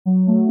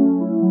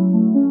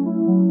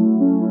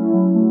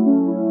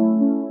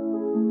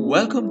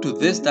Welcome to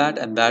This, That,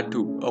 and That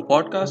Too, a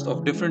podcast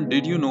of different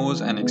did you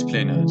knows and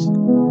explainers.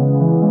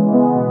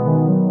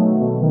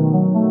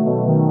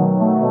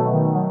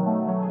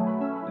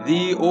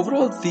 The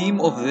overall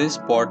theme of this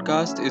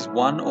podcast is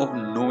one of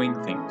knowing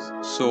things.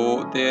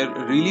 So, there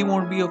really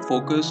won't be a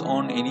focus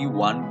on any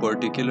one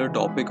particular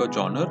topic or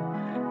genre,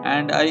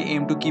 and I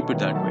aim to keep it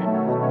that way.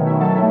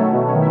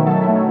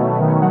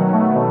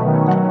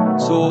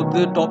 So,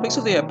 the topics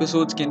of the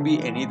episodes can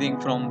be anything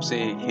from,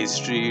 say,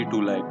 history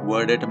to like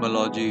word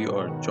etymology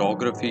or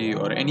geography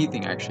or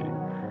anything actually.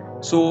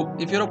 So,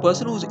 if you're a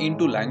person who's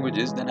into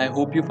languages, then I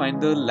hope you find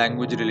the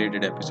language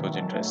related episodes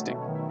interesting.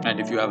 And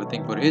if you have a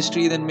thing for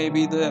history, then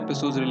maybe the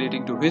episodes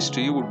relating to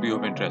history would be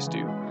of interest to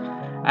you.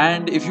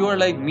 And if you are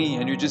like me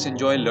and you just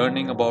enjoy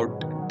learning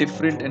about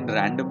different and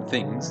random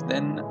things,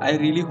 then I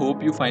really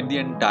hope you find the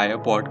entire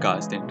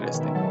podcast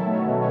interesting.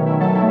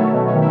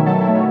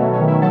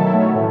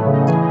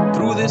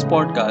 Through this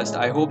podcast,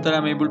 I hope that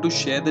I'm able to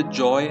share the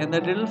joy and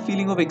that little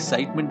feeling of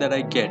excitement that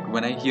I get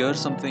when I hear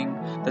something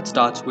that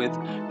starts with,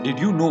 "Did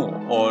you know?"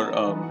 or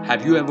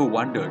 "Have you ever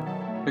wondered?"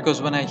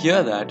 Because when I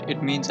hear that,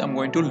 it means I'm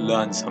going to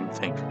learn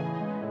something.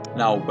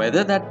 Now,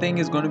 whether that thing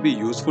is going to be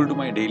useful to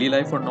my daily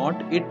life or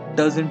not, it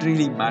doesn't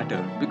really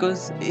matter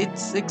because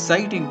it's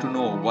exciting to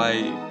know why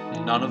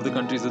none of the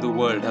countries of the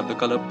world have the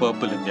color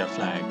purple in their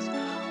flags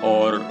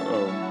or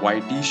why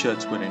t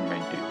shirts were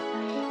invented.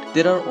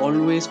 There are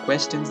always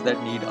questions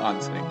that need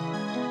answering.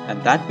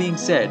 And that being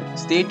said,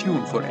 stay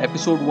tuned for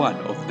episode 1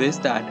 of This,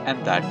 That,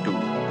 and That Too.